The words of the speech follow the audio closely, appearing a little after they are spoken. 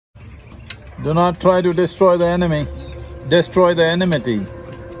Do not try to destroy the enemy, destroy the enmity.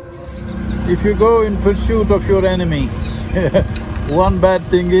 If you go in pursuit of your enemy, one bad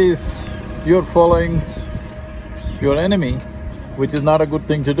thing is you're following your enemy, which is not a good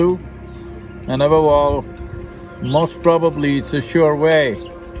thing to do. And above all, most probably it's a sure way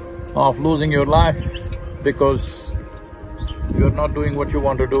of losing your life because you're not doing what you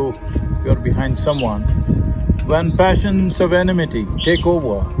want to do, you're behind someone. When passions of enmity take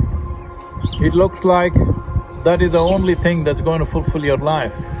over, it looks like that is the only thing that's going to fulfill your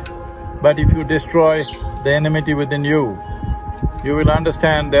life. But if you destroy the enmity within you, you will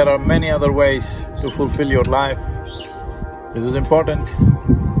understand there are many other ways to fulfill your life. This is important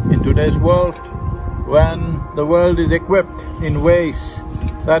in today's world, when the world is equipped in ways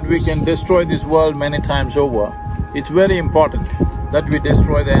that we can destroy this world many times over. It's very important that we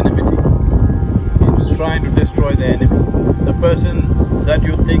destroy the enmity. In trying to destroy the enemy, the person that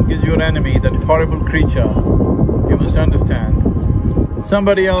you think is your enemy, that horrible creature, you must understand,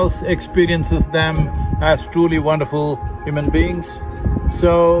 somebody else experiences them as truly wonderful human beings.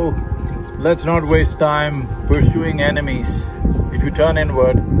 So, let's not waste time pursuing enemies. If you turn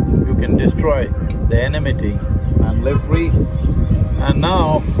inward, you can destroy the enmity and live free. And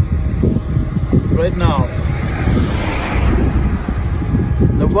now, right now,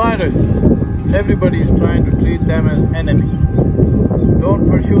 the virus, everybody is trying to treat them as enemy. Don't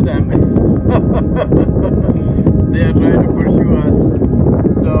pursue them. They are trying to pursue us.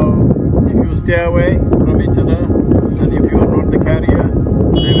 So, if you stay away from each other and if you are not the carrier,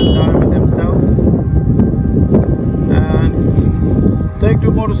 they will die with themselves. And take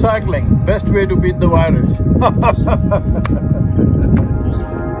to motorcycling, best way to beat the virus.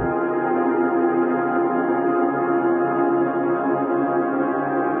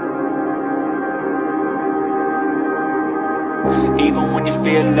 Even when you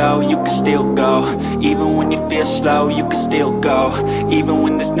feel low, you can still go. Even when you feel slow, you can still go. Even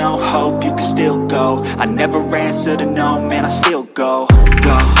when there's no hope, you can still go. I never answer to no, man, I still go.